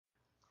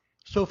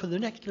So for the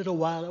next little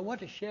while, I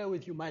want to share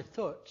with you my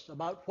thoughts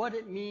about what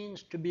it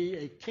means to be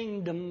a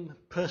kingdom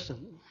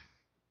person.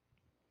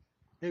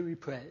 May we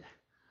pray.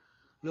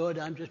 Lord,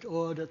 I'm just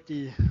awed at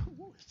the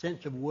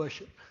sense of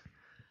worship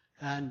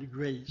and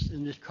grace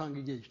in this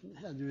congregation,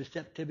 and the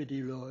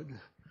receptivity, Lord,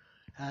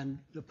 and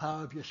the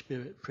power of your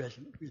Spirit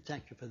present. We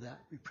thank you for that.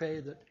 We pray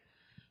that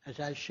as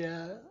I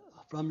share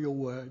from your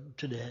word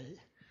today,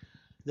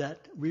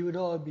 that we would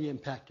all be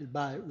impacted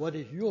by what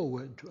is your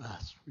word to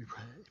us, we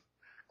pray.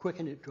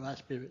 Quicken it to our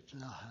spirits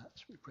and our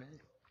hearts, we pray.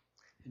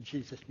 In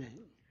Jesus' name,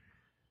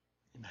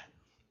 amen.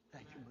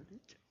 Thank you,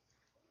 Monique.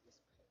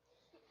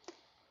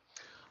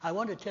 I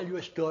want to tell you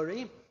a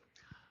story.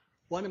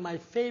 One of my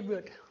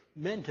favorite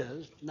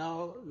mentors,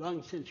 now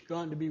long since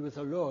gone to be with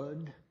the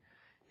Lord,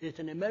 is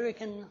an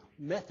American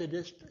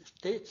Methodist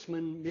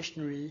statesman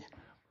missionary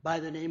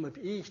by the name of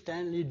E.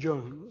 Stanley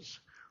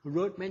Jones, who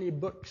wrote many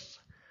books.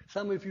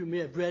 Some of you may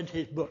have read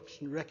his books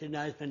and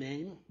recognize the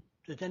name.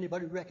 Does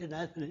anybody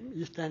recognize the name?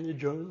 E. Stanley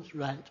Jones,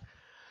 right.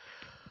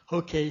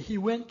 Okay,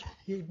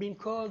 he's been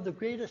called the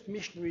greatest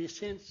missionary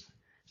since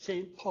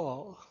St.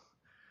 Paul.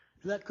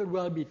 That could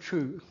well be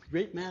true.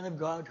 Great man of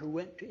God who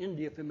went to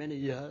India for many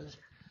years,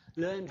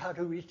 learned how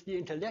to reach the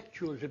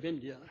intellectuals of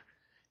India,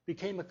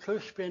 became a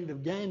close friend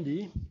of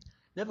Gandhi,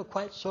 never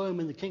quite saw him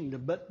in the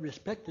kingdom, but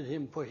respected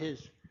him for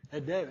his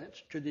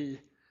adherence to the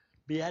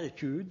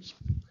Beatitudes,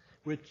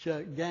 which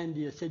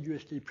Gandhi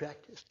assiduously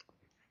practiced.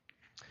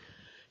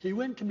 He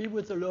went to be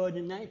with the Lord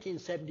in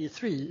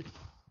 1973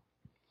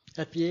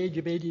 at the age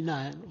of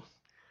 89.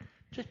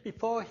 Just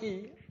before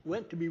he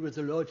went to be with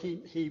the Lord,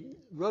 he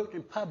wrote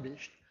and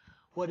published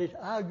what is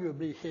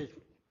arguably his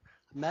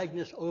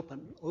magnus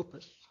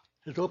opus,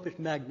 his opus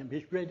magnum,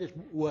 his greatest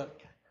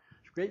work.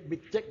 It's a great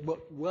big thick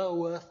book, well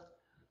worth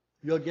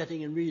your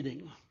getting and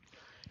reading.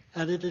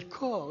 And it is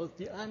called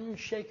The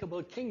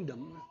Unshakable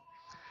Kingdom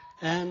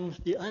and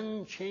the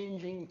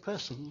Unchanging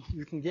Person.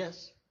 You can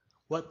guess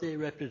what they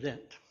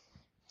represent.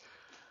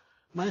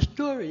 My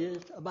story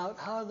is about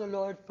how the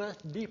Lord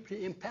first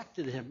deeply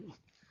impacted him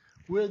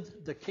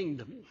with the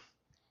kingdom.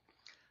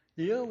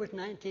 The year was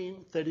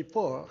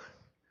 1934.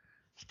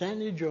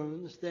 Stanley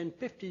Jones, then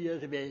 50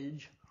 years of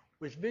age,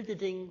 was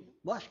visiting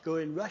Moscow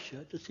in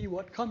Russia to see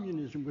what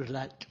communism was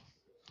like.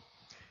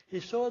 He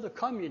saw the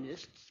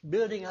communists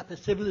building up a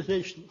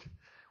civilization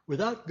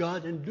without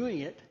God and doing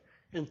it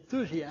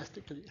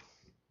enthusiastically.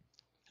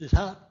 His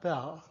heart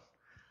fell.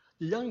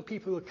 The young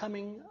people were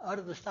coming out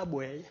of the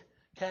subway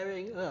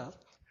carrying earth,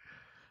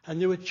 and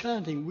they were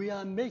chanting, "We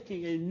are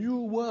making a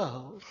new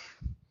world."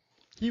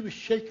 He was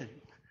shaken.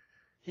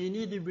 He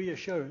needed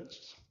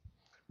reassurance.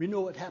 We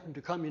know what happened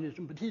to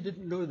communism, but he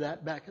didn't know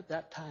that back at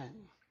that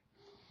time.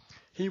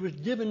 He was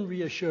given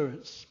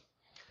reassurance.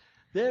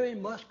 There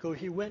in Moscow,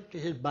 he went to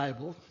his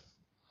Bible.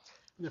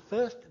 The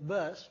first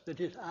verse that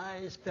his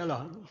eyes fell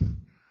on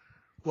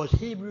was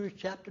Hebrews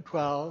chapter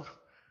 12,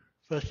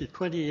 verses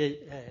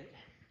 28a.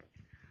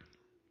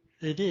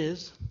 It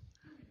is,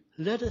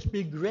 "Let us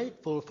be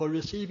grateful for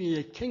receiving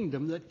a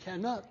kingdom that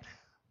cannot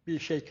be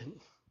shaken."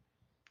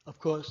 Of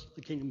course,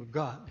 the kingdom of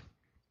God.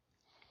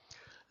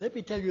 Let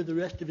me tell you the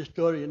rest of his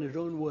story in his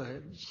own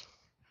words.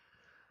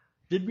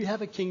 Did we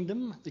have a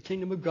kingdom, the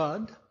kingdom of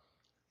God,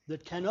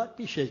 that cannot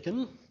be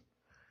shaken?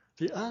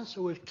 The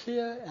answer was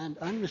clear and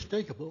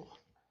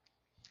unmistakable.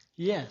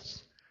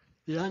 Yes,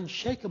 the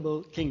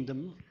unshakable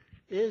kingdom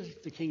is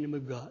the kingdom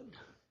of God.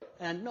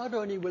 And not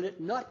only will it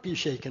not be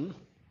shaken,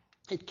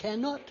 it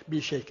cannot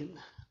be shaken,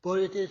 for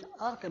it is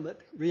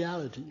ultimate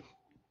reality.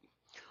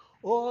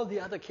 All the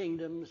other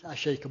kingdoms are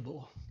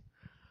shakable.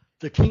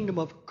 The kingdom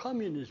of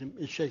communism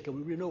is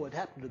shakable. We know what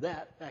happened to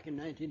that back in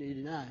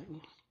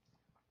 1989.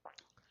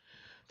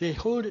 They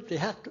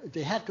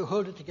had to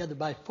hold it together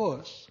by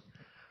force.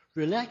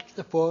 Relax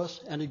the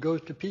force and it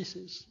goes to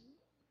pieces.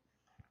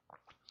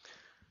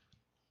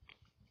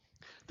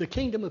 The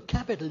kingdom of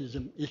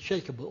capitalism is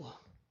shakable.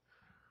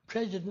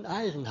 President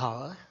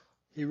Eisenhower,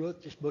 he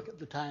wrote this book at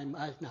the time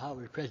Eisenhower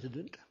was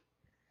president,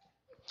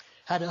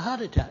 had a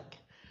heart attack.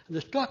 And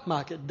the stock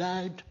market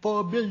dived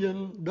 $4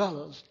 billion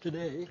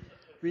today.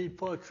 Read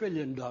 $4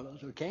 trillion,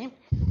 okay?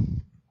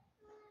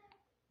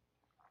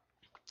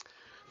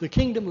 The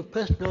kingdom of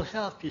personal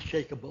health is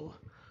shakable.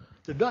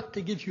 The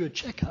doctor gives you a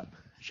checkup,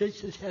 shakes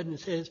his head and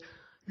says,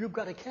 "You've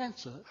got a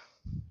cancer."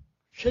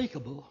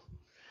 Shakable.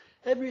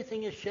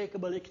 Everything is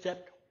shakable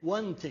except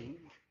one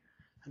thing,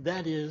 and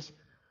that is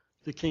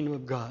the kingdom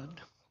of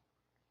God.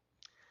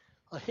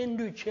 A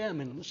Hindu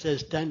chairman, says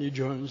Stanley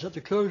Jones, at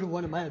the close of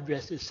one of my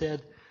addresses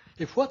said,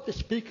 "If what the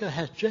speaker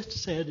has just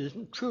said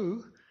isn't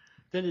true,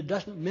 then it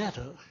doesn't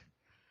matter.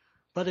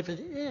 But if it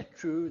is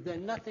true,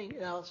 then nothing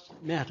else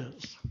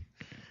matters.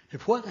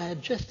 If what I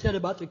had just said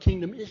about the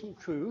kingdom isn't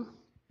true,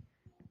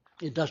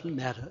 it doesn't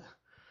matter.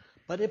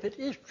 But if it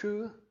is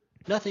true,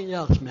 nothing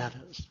else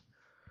matters.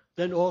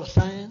 Then all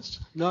science,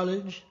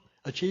 knowledge,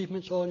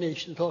 achievements, all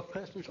nations, all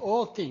persons,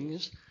 all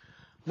things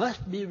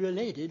must be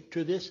related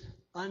to this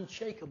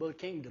unshakable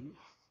kingdom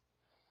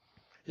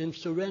in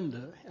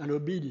surrender and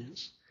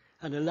obedience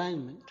and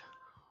alignment,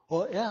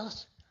 or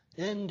else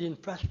end in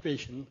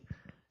frustration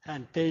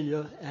and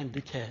failure and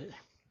decay.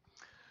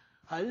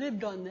 I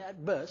lived on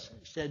that bus,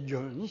 said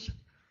Jones,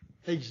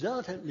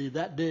 exultantly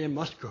that day in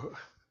Moscow,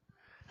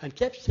 and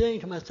kept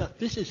saying to myself,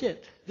 this is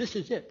it, this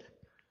is it.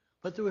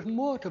 But there was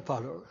more to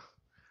follow.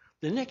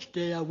 The next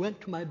day I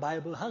went to my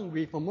Bible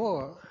hungry for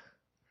more.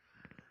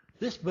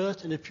 This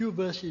verse and a few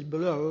verses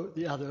below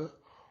the other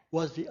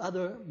was the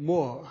other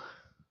more.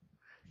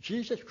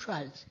 Jesus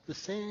Christ, the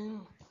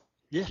same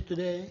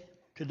yesterday,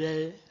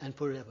 today, and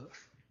forever.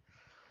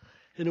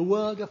 In a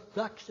world of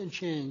flux and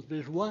change,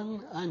 there's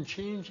one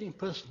unchanging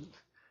person,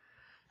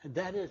 and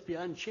that is the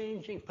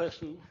unchanging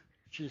person,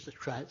 Jesus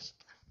Christ.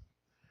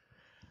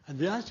 And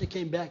the answer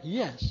came back,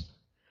 yes,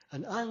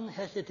 an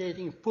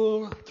unhesitating,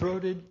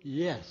 full-throated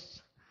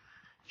yes.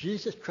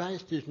 Jesus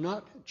Christ is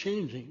not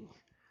changing.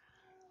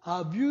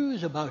 Our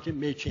views about him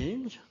may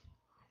change,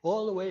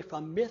 all the way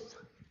from myth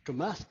to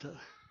master,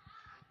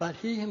 but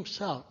he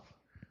himself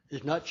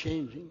is not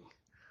changing.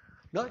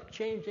 Not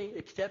changing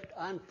except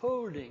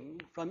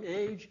unfolding from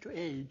age to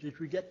age as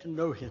we get to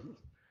know him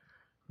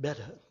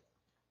better.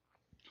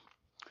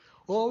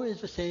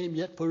 Always the same,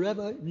 yet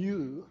forever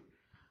new,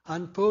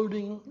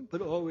 unfolding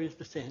but always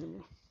the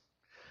same.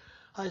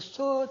 I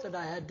saw that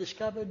I had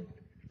discovered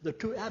the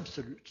two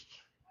absolutes,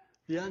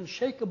 the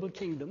unshakable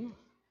kingdom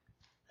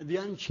and the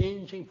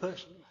unchanging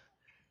person.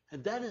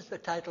 And that is the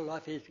title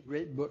of his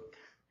great book.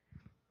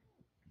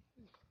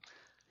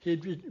 He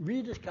had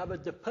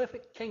rediscovered the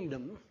perfect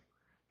kingdom,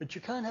 but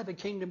you can't have a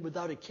kingdom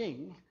without a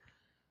king.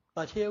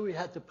 But here we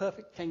have the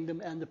perfect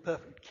kingdom and the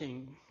perfect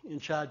king in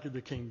charge of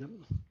the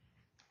kingdom.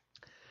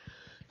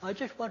 I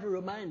just want to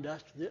remind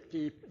us that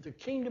the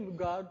kingdom of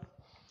God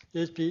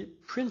is the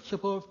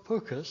principal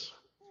focus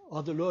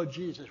of the Lord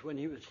Jesus when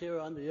he was here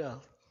on the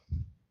earth.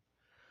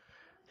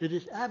 It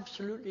is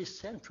absolutely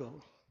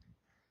central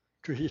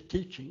to his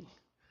teaching.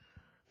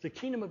 The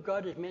kingdom of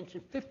God is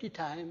mentioned 50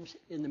 times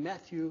in the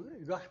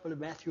Gospel of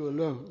Matthew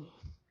alone.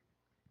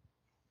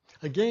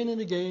 Again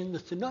and again, the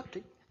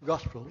synoptic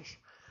Gospels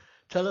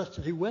tell us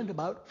that he went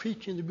about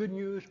preaching the good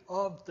news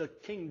of the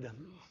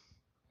kingdom.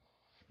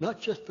 Not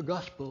just the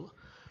gospel,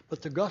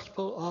 but the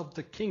gospel of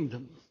the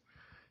kingdom.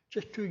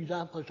 Just two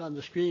examples on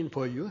the screen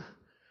for you.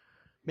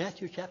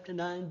 Matthew chapter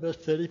 9, verse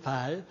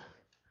 35.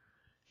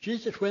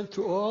 Jesus went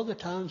through all the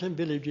towns and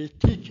villages,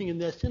 teaching in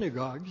their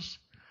synagogues,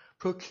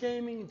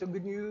 proclaiming the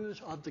good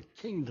news of the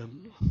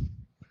kingdom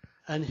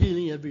and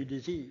healing every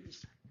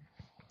disease.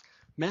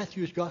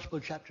 Matthew's Gospel,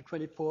 chapter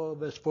 24,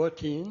 verse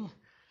 14,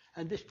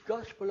 and this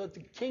gospel of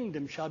the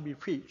kingdom shall be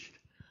preached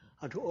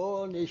unto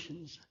all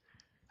nations,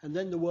 and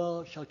then the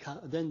world shall come,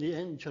 then the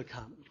end shall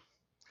come.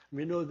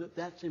 We know that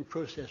that's in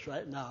process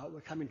right now. We're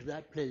coming to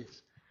that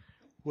place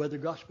where the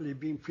gospel is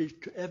being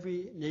preached to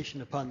every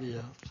nation upon the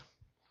earth.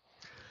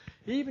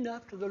 Even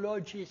after the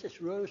Lord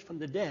Jesus rose from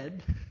the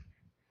dead,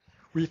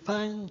 we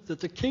find that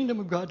the kingdom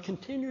of God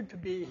continued to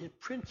be his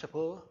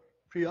principal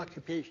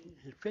preoccupation,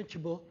 his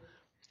principal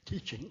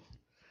teaching.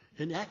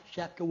 In Acts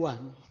chapter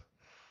 1,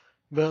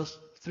 verse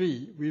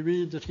 3, we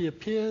read that he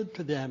appeared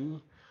to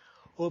them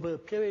over a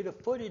period of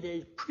 40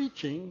 days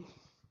preaching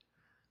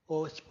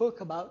or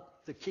spoke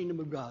about the kingdom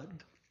of God.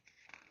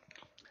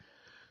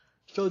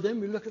 So then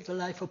we look at the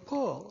life of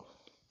Paul.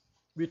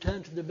 We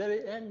turn to the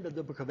very end of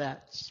the book of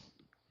Acts,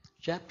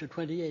 chapter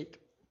 28,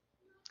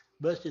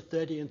 verses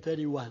 30 and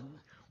 31.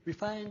 We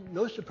find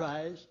no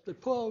surprise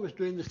that Paul was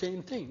doing the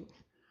same thing.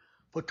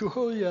 For 2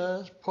 whole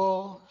years,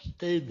 Paul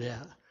stayed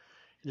there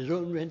in his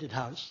own rented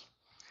house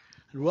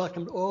and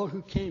welcomed all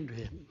who came to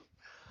him.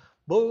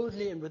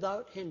 Boldly and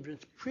without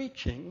hindrance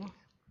preaching,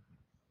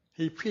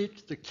 he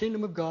preached the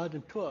kingdom of God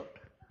and taught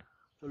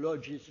the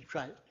Lord Jesus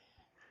Christ.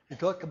 He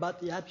talked about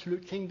the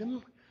absolute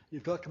kingdom, he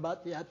talked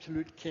about the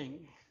absolute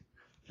king,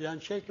 the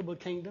unshakable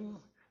kingdom,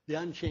 the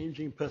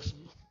unchanging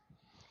person.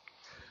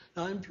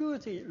 Now, in view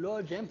of the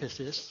Lord's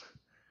emphasis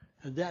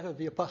and that of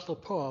the Apostle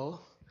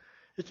Paul,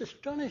 it's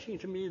astonishing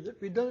to me that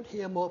we don't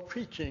hear more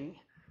preaching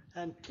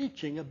and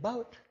teaching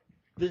about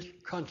this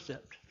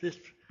concept, this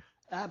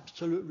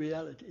absolute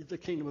reality, the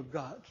kingdom of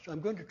God. So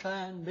I'm going to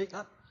try and make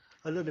up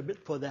a little bit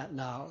for that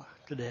now,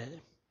 today.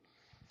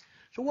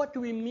 So what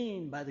do we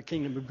mean by the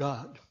kingdom of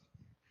God?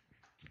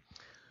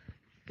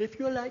 If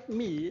you're like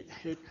me,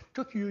 it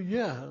took you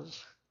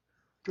years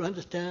to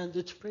understand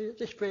this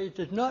phrase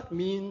does not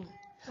mean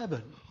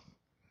heaven.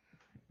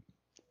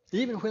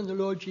 Even when the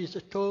Lord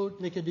Jesus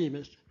told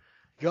Nicodemus,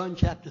 John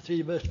chapter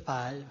 3, verse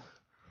 5,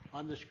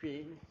 on the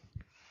screen,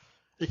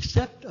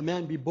 except a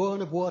man be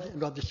born of water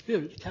and of the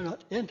Spirit,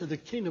 cannot enter the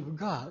kingdom of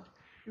God.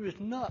 He was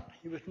not,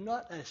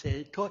 I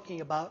say,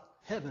 talking about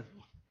heaven.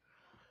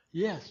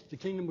 Yes, the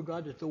kingdom of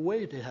God is the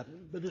way to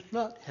heaven, but it's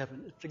not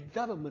heaven. It's the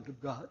government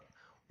of God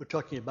we're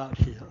talking about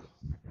here.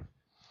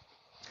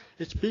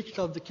 It speaks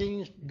of the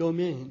king's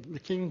domain, the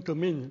king's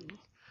dominion,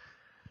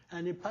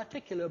 and in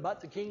particular about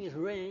the king's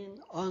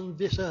reign on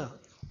this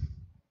earth.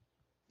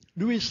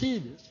 Do we see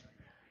this?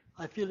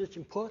 I feel it's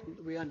important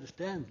that we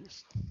understand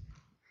this.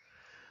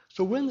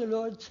 So when the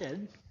Lord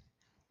said,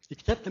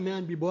 except a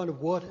man be born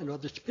of water and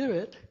of the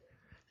Spirit,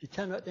 he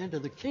cannot enter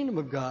the kingdom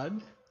of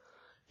God,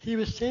 he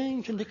was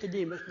saying to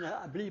Nicodemus, and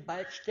I believe by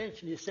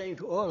extension he's saying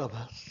to all of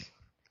us,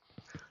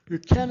 you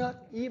cannot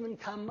even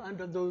come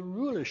under the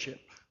rulership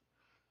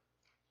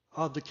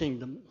of the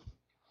kingdom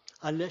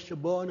unless you're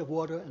born of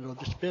water and of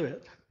the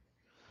Spirit.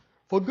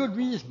 For good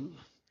reason.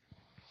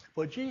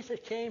 For Jesus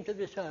came to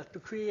this earth to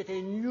create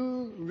a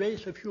new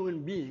race of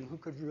human beings who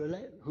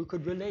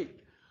could relate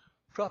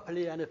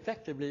properly and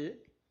effectively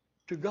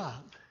to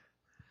God.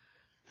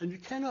 And you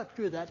cannot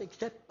do that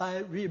except by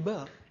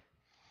rebirth.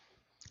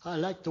 I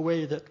like the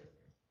way that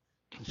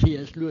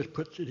C.S. Lewis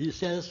puts it. He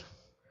says,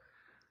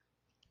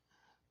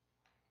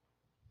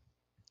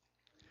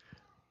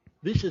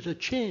 this is a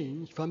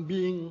change from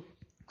being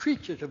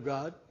creatures of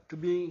God to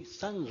being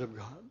sons of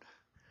God.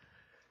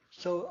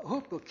 So I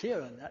hope we're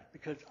clear on that,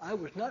 because I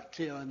was not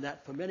clear on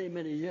that for many,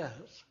 many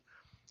years.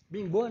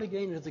 Being born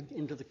again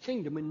into the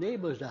kingdom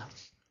enables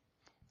us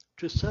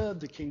to serve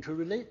the king, to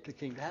relate to the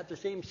king, to have the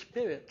same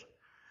spirit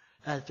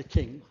as the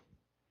king.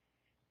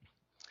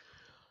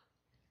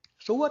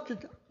 So what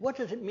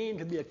does it mean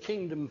to be a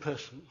kingdom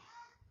person?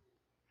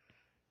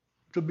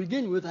 To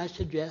begin with, I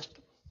suggest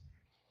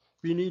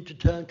we need to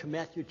turn to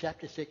Matthew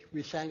chapter 6.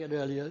 We sang it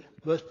earlier,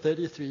 verse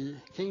 33,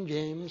 King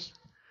James,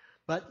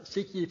 but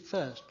seek ye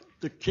first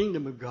the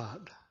kingdom of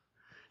God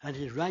and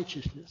his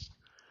righteousness,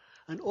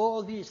 and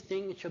all these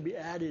things shall be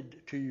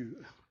added to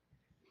you.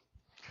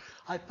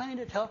 I find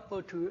it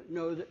helpful to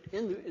know that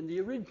in the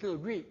original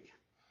Greek,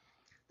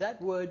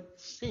 that word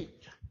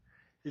seek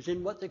is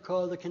in what they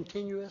call the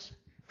continuous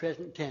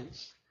present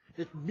tense.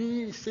 It's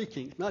be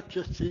seeking, not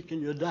just seek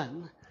and you're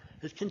done.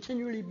 It's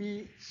continually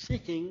be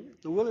seeking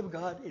the will of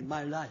God in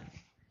my life.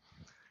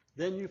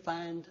 Then you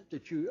find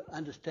that you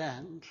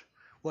understand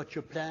what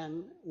your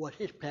plan, what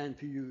his plan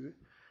for you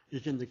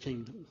is in the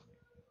kingdom.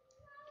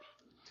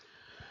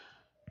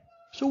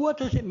 So what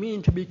does it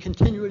mean to be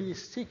continually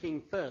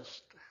seeking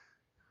first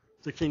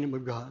the kingdom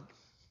of God?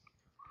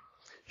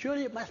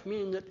 Surely it must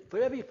mean that for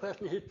every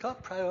person, his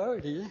top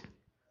priority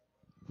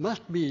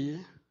must be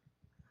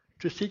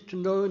to seek to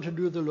know and to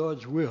do the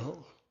Lord's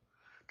will,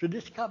 to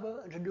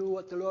discover and to do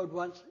what the Lord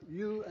wants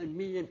you and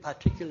me in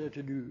particular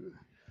to do.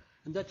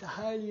 And that's a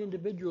highly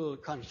individual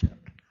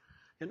concept.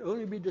 It can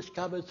only be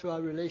discovered through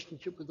our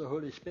relationship with the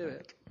Holy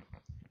Spirit.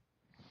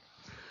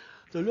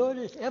 The Lord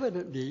is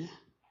evidently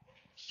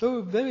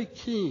so very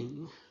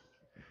keen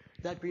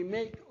that we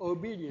make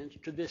obedience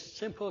to this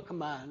simple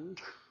command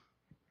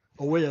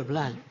a way of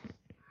life,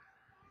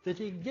 that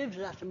he gives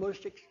us the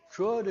most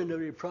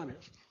extraordinary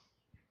promise,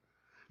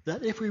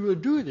 that if we will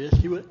do this,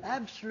 he will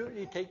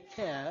absolutely take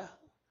care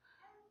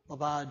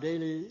of our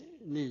daily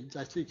needs.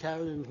 I see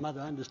Carolyn's mother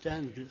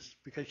understands this,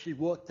 because she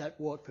walked that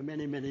walk for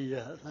many, many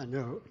years, I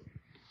know.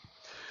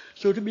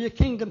 So to be a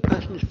kingdom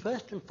person is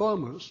first and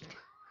foremost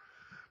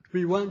to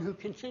be one who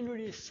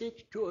continually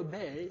seeks to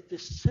obey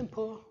this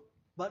simple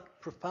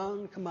but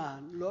profound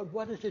command. Lord,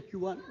 what is it you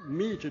want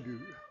me to do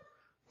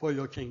for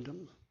your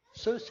kingdom?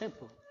 So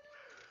simple,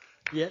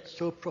 yet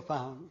so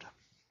profound.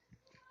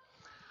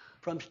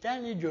 From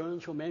Stanley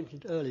Jones, who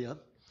mentioned earlier,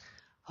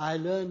 I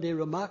learned a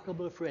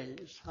remarkable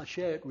phrase. I'll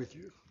share it with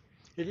you.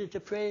 It is the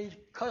phrase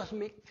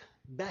cosmic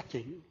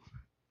backing.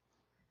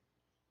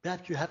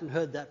 Perhaps you haven't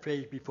heard that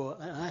phrase before,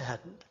 and I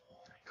hadn't.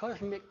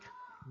 Cosmic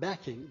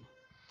backing.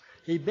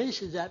 He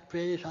bases that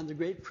phrase on the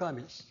great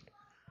promise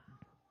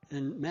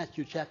in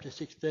Matthew chapter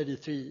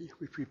 6:33,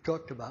 which we've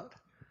talked about.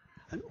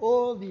 And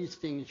all these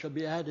things shall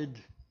be added,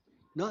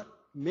 not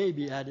may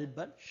be added,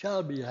 but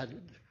shall be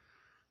added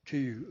to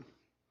you.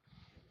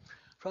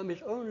 From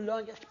his own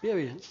long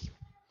experience,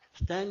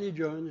 Stanley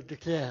Jones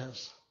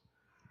declares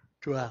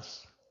to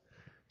us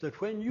that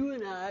when you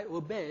and I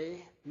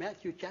obey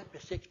Matthew chapter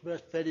 6,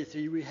 verse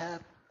 33, we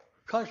have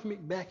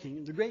cosmic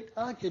backing. The great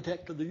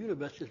architect of the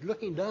universe is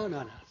looking down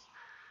on us,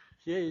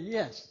 saying,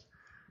 yes,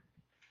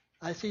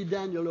 I see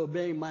Daniel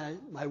obeying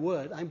my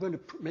word. I'm going to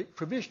make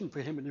provision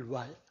for him and his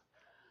wife.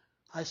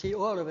 I see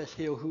all of us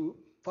here who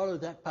follow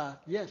that path.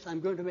 Yes, I'm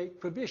going to make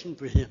provision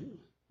for him.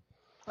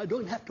 I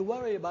don't have to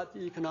worry about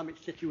the economic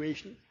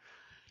situation.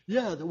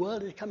 Yeah, the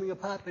world is coming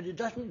apart, but it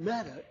doesn't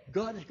matter.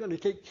 God is going to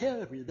take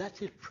care of me. That's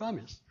his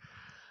promise.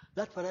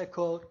 That's what I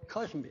call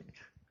cosmic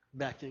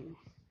backing.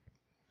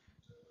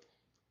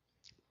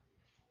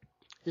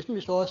 Isn't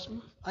this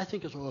awesome? I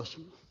think it's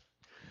awesome.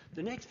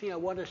 The next thing I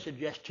want to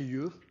suggest to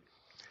you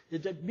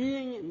is that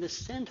being in the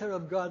center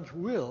of God's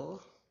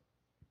will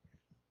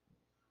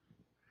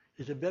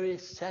is a very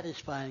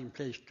satisfying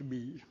place to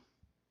be.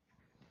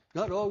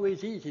 Not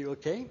always easy,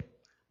 okay?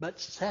 But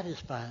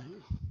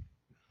satisfying.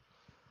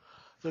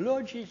 The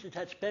Lord Jesus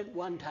had spent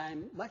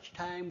much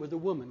time with a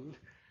woman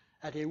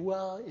at a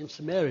well in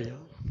Samaria.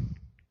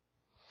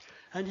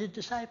 And his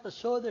disciples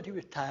saw that he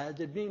was tired.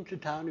 They'd been to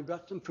town and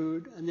got some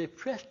food, and they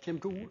pressed him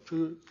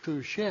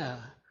to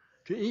share,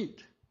 to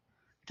eat.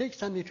 Take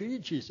something to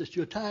eat, Jesus.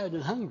 You're tired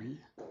and hungry.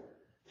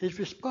 His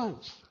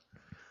response,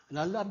 and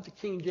I love the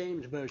King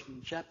James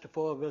Version, chapter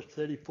 4, verse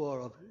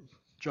 34 of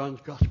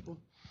John's Gospel.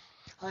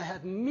 I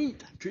have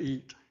meat to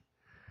eat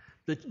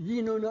that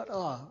ye know not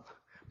of.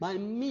 My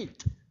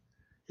meat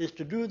is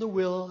to do the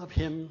will of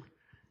him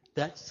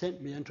that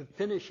sent me and to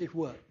finish his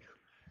work.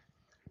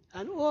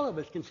 And all of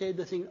us can say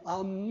the thing,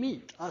 our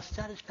meat, our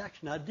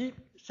satisfaction, our deep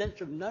sense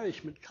of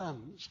nourishment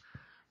comes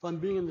from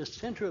being in the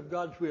center of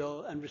God's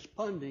will and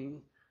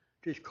responding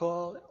to his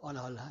call on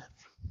our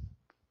life.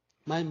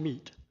 My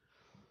meat.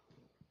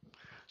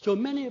 So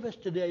many of us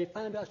today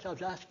find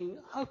ourselves asking,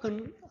 how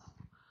can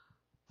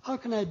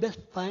I best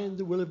find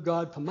the will of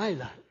God for my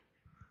life,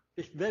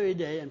 this very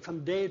day and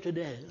from day to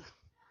day?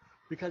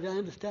 Because I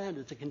understand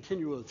it's a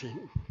continual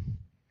thing.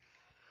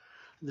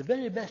 The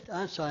very best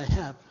answer I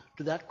have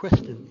to that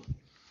question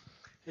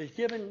is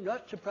given,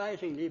 not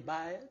surprisingly,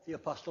 by the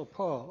Apostle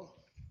Paul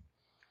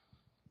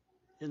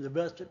in the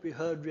verse that we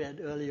heard read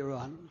earlier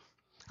on.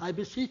 I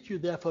beseech you,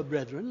 therefore,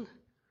 brethren,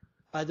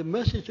 by the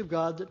mercies of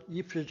God, that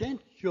ye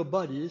present your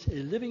bodies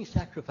a living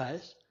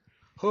sacrifice,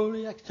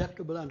 wholly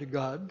acceptable unto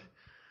God,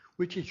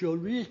 which is your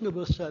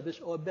reasonable service,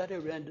 or better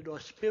rendered, or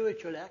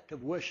spiritual act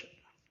of worship.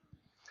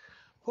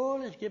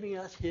 Paul is giving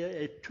us here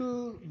a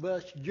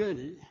 2-verse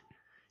journey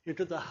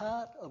into the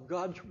heart of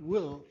God's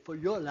will for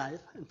your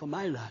life and for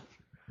my life.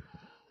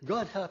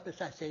 God help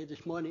us, I say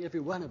this morning,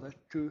 every one of us,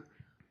 to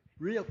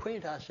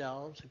reacquaint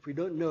ourselves, if we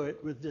don't know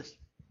it, with this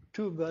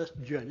 2-verse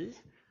journey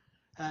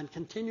and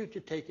continue to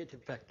take it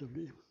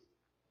effectively.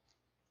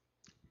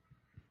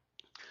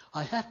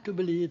 I have to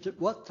believe that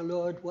what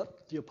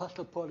the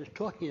Apostle Paul is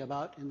talking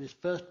about in this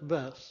first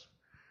verse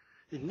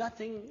is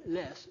nothing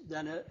less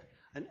than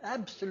an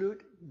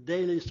absolute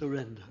daily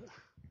surrender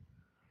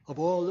of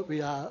all that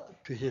we are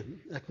to him,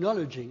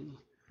 acknowledging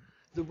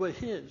that we're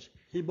his.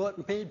 He bought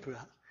and paid for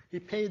us. He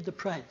paid the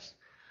price.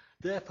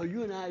 Therefore,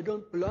 you and I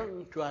don't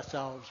belong to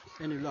ourselves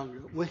any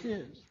longer. We're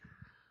his.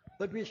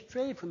 But we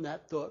stray from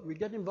that thought. We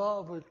get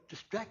involved with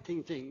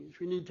distracting things.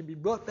 We need to be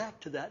brought back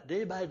to that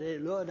day by day.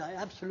 Lord, I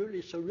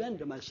absolutely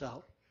surrender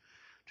myself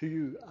to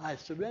you. I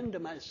surrender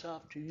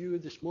myself to you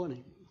this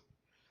morning.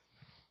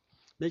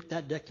 Make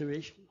that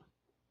declaration.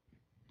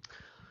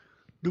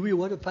 Do we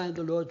want to find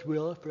the Lord's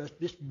will for us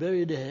this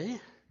very day?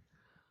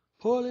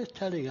 Paul is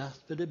telling us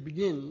that it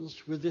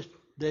begins with this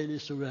daily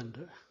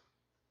surrender.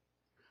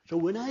 So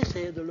when I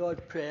say the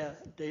Lord's Prayer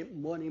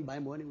morning by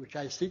morning, which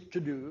I seek to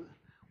do,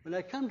 when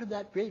I come to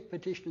that great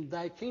petition,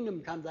 thy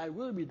kingdom come, thy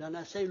will be done,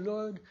 I say,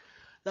 Lord,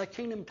 thy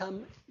kingdom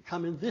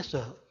come in this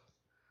earth.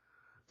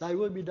 Thy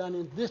will be done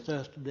in this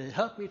earth today.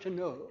 Help me to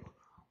know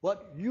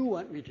what you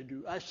want me to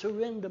do. I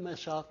surrender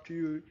myself to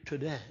you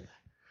today.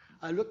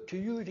 I look to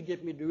you to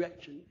give me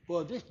direction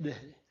for this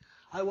day.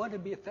 I want to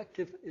be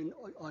effective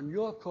on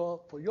your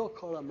call, for your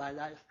call on my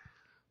life,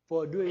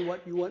 for doing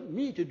what you want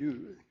me to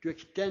do to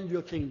extend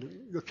your kingdom.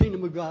 Your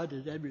kingdom of God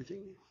is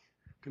everything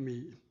to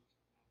me.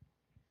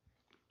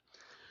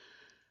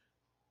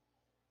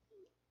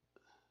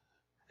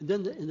 And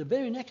then in the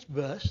very next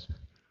verse,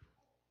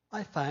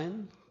 I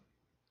find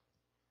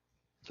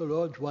the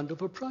Lord's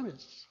wonderful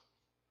promise.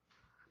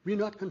 Be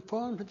not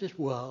conformed to this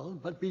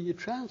world, but be ye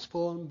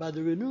transformed by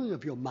the renewing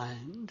of your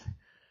mind.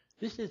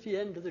 This is the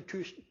end of the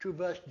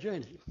 2-verse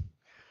journey.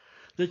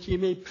 That ye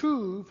may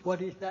prove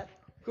what is that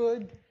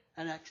good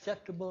and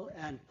acceptable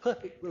and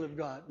perfect will of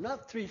God.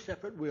 Not 3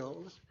 separate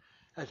wills,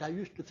 as I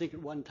used to think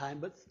at one time,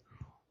 but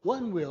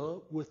one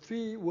will with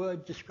 3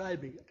 words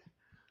describing it.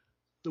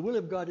 The will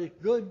of God is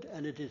good,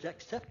 and it is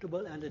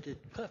acceptable, and it is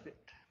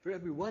perfect for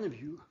every one of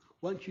you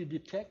once you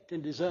detect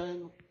and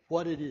discern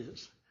what it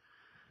is.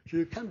 So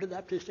you come to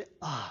that place and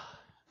say,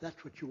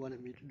 that's what you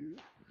wanted me to do.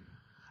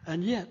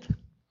 And yet,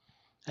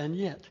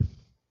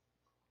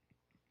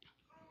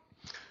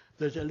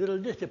 there's a little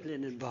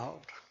discipline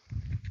involved.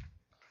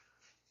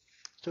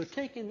 So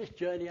taking this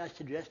journey, I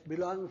suggest,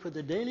 belongs with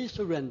the daily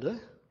surrender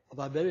of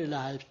our very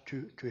lives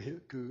to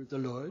the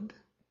Lord.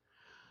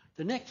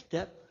 The next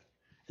step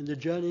in the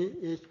journey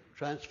is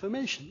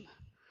transformation.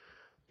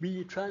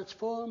 Be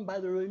transformed by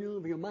the renewal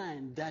of your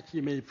mind, that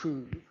ye may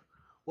prove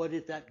what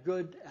is that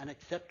good and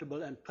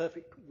acceptable and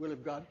perfect will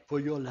of God for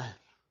your life.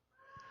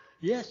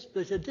 Yes,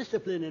 there's a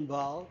discipline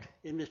involved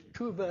in this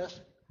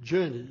 2-verse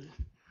journey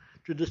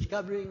to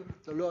discovering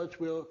the Lord's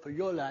will for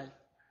your life,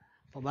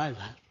 for my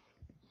life.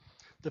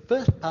 The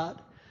first part,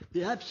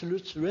 the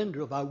absolute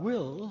surrender of our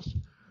wills,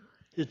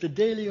 is the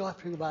daily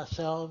offering of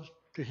ourselves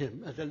to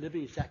him as a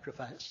living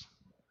sacrifice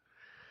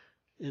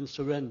in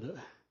surrender.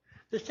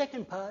 The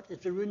second part is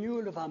the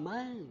renewal of our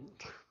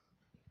mind.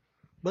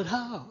 But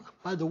how?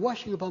 By the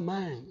washing of our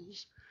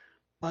minds,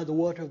 by the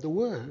water of the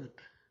Word,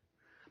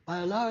 by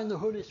allowing the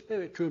Holy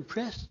Spirit to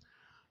impress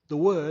the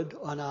Word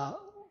on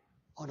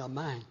our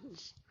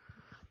minds.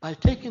 By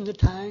taking the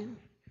time,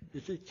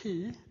 this is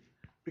key,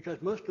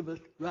 because most of us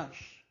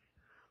rush.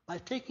 By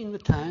taking the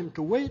time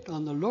to wait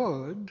on the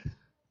Lord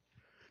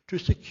to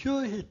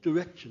secure his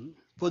direction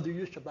for the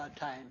use of our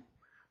time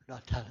and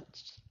our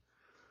talents.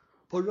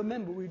 For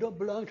remember, we don't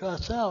belong to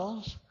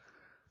ourselves,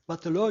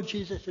 but the Lord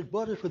Jesus has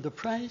bought us with a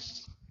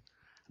price.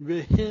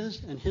 We're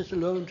his and his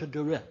alone to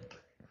direct.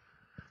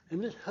 In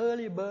this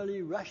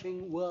hurly-burly,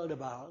 rushing world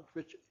of ours,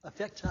 which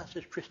affects us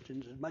as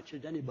Christians as much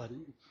as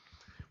anybody,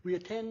 we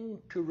tend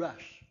to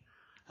rush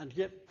and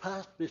get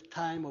past this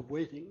time of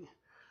waiting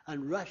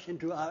and rush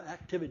into our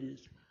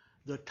activities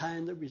the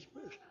time that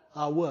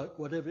our work,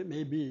 whatever it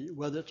may be,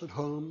 whether it's at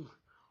home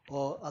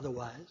or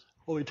otherwise,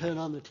 or we turn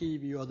on the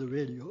TV or the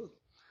radio.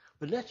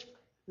 But let's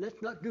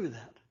not do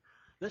that.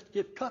 Let's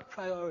give top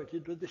priority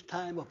to this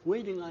time of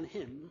waiting on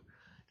Him,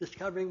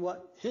 discovering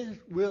what His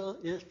will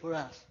is for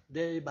us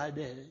day by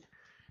day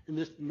in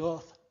this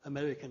North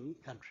American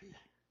country.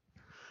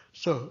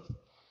 So,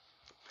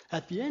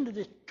 at the end of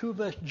this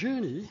 2-verse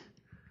journey,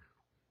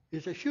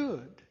 it's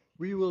assured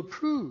we will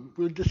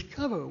we'll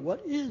discover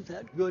what is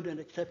that good and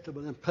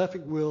acceptable and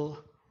perfect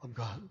will of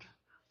God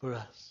for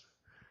us.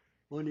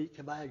 Monique,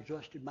 have I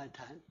exhausted my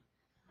time?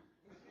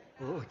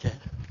 Oh, okay.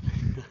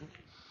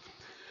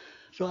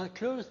 So I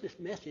close this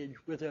message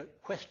with a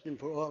question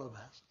for all of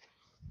us.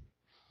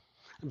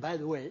 And by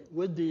the way,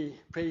 would the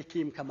praise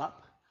team come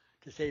up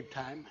to save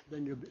time?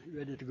 Then you'll be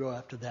ready to go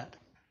after that.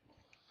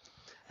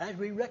 As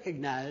we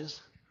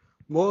recognize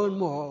more and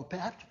more,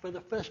 perhaps for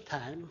the first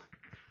time,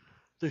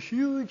 the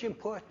huge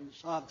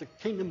importance of the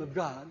kingdom of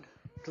God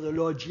to the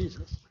Lord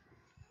Jesus,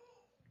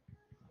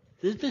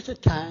 is this a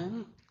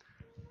time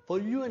for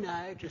you and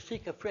I to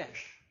seek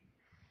afresh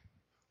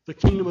the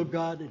kingdom of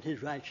God and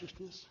His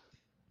righteousness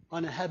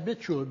on a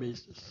habitual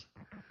basis,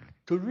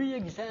 to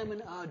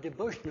re-examine our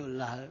devotional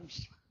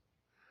lives,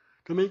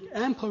 to make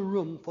ample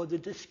room for the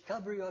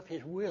discovery of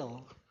His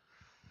will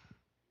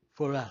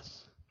for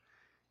us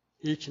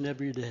each and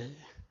every day?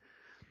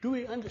 Do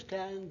we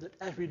understand that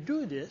as we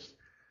do this,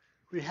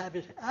 we have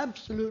His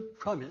absolute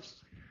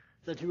promise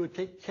that He will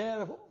take care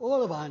of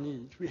all of our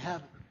needs? We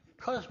have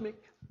cosmic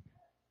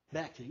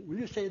backing. Will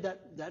you say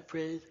that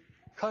phrase?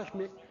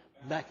 Cosmic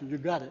backing. You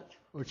got it.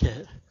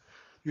 Okay.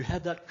 You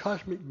have that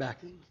cosmic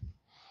backing.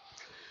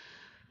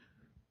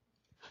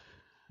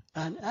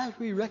 And as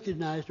we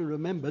recognize and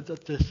remember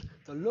that the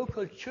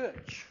local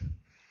church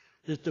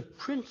is the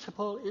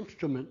principal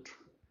instrument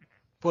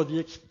for the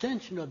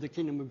extension of the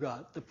kingdom of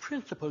God, the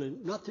principal,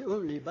 not the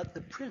only, but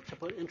the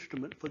principal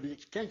instrument for the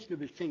extension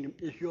of His kingdom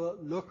is your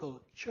local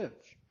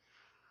church.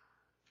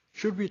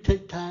 Should we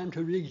take time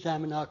to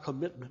re-examine our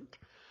commitment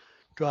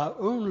to our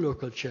own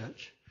local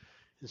church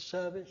in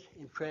service,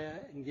 in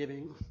prayer, in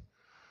giving,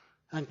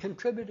 and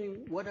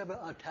contributing whatever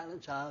our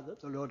talents are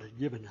that the Lord has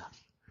given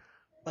us.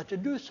 But to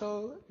do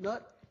so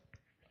not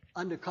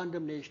under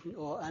condemnation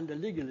or under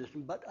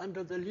legalism, but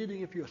under the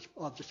leading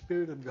of the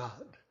Spirit of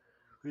God,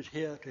 who is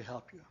here to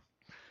help you.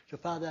 So,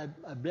 Father,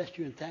 I bless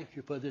you and thank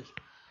you for this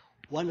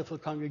wonderful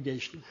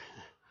congregation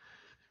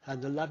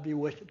and the lovely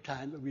worship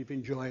time that we've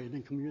enjoyed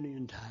in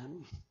communion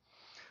time.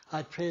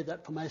 I pray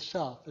that for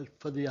myself and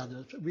for the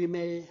others, we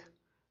may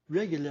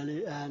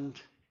regularly and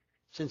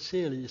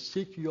sincerely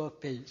seek your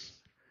face,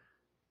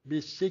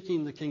 be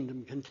seeking the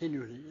kingdom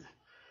continually,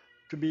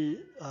 to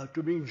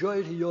bring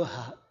joy to your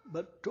heart,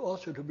 but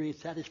also to bring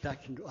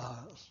satisfaction to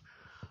ours.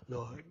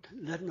 Lord,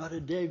 let not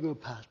a day go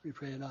past, we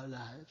pray, in our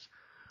lives,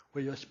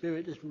 where your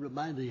Spirit isn't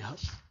reminding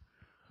us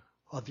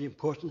of the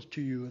importance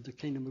to you of the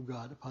kingdom of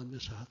God upon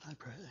this earth, I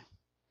pray.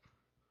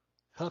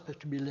 Help us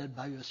to be led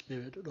by your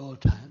Spirit at all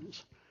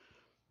times.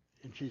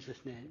 In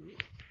Jesus' name,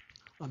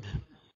 amen.